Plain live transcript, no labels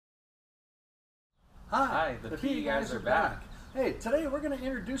Hi, the PE guys are back. Hey, today we're going to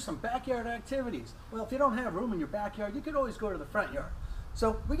introduce some backyard activities. Well, if you don't have room in your backyard, you could always go to the front yard.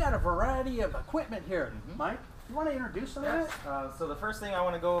 So we got a variety of equipment here. Mike, you want to introduce some of it? So the first thing I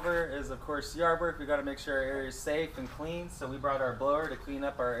want to go over is, of course, yard work. We got to make sure our area is safe and clean. So we brought our blower to clean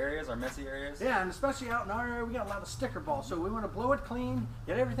up our areas, our messy areas. Yeah, and especially out in our area, we got a lot of sticker balls. So we want to blow it clean,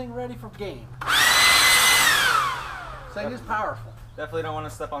 get everything ready for game. Thing is powerful. Definitely don't want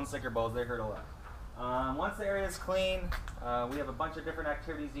to step on sticker balls. They hurt a lot. Once the area is clean, we have a bunch of different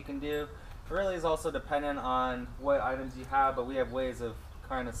activities you can do. It really is also dependent on what items you have, but we have ways of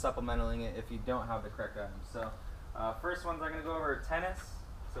kind of supplementing it if you don't have the correct items. So first ones I'm going to go over are tennis.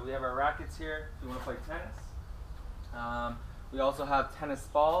 So we have our rackets here if you want to play tennis. We also have tennis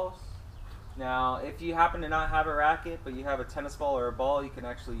balls. Now if you happen to not have a racket but you have a tennis ball or a ball, you can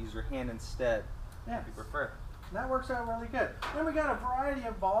actually use your hand instead if you prefer. That works out really good. Then we got a variety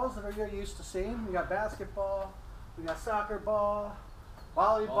of balls that you're used to seeing. We got basketball, we got soccer ball,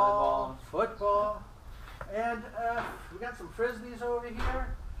 volleyball, football, and we got some frisbees over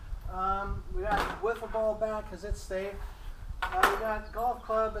here. We got wiffle ball bat because it's safe. We got golf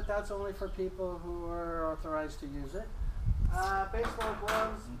club, but that's only for people who are authorized to use it. Baseball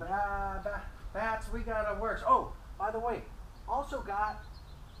gloves, bats, we got a works. Oh, by the way, also got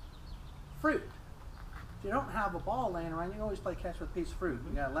fruit. If you don't have a ball laying around, you can always play catch with a piece of fruit.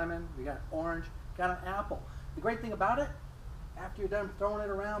 We got lemon, we got orange, got an apple. The great thing about it, after you're done throwing it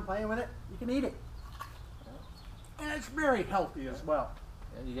around, playing with it, you can eat it. And it's very healthy as well.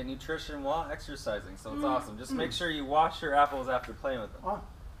 Yeah, you get nutrition while exercising, so it's awesome. Just make sure you wash your apples after playing with them. Oh,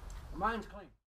 mine's clean.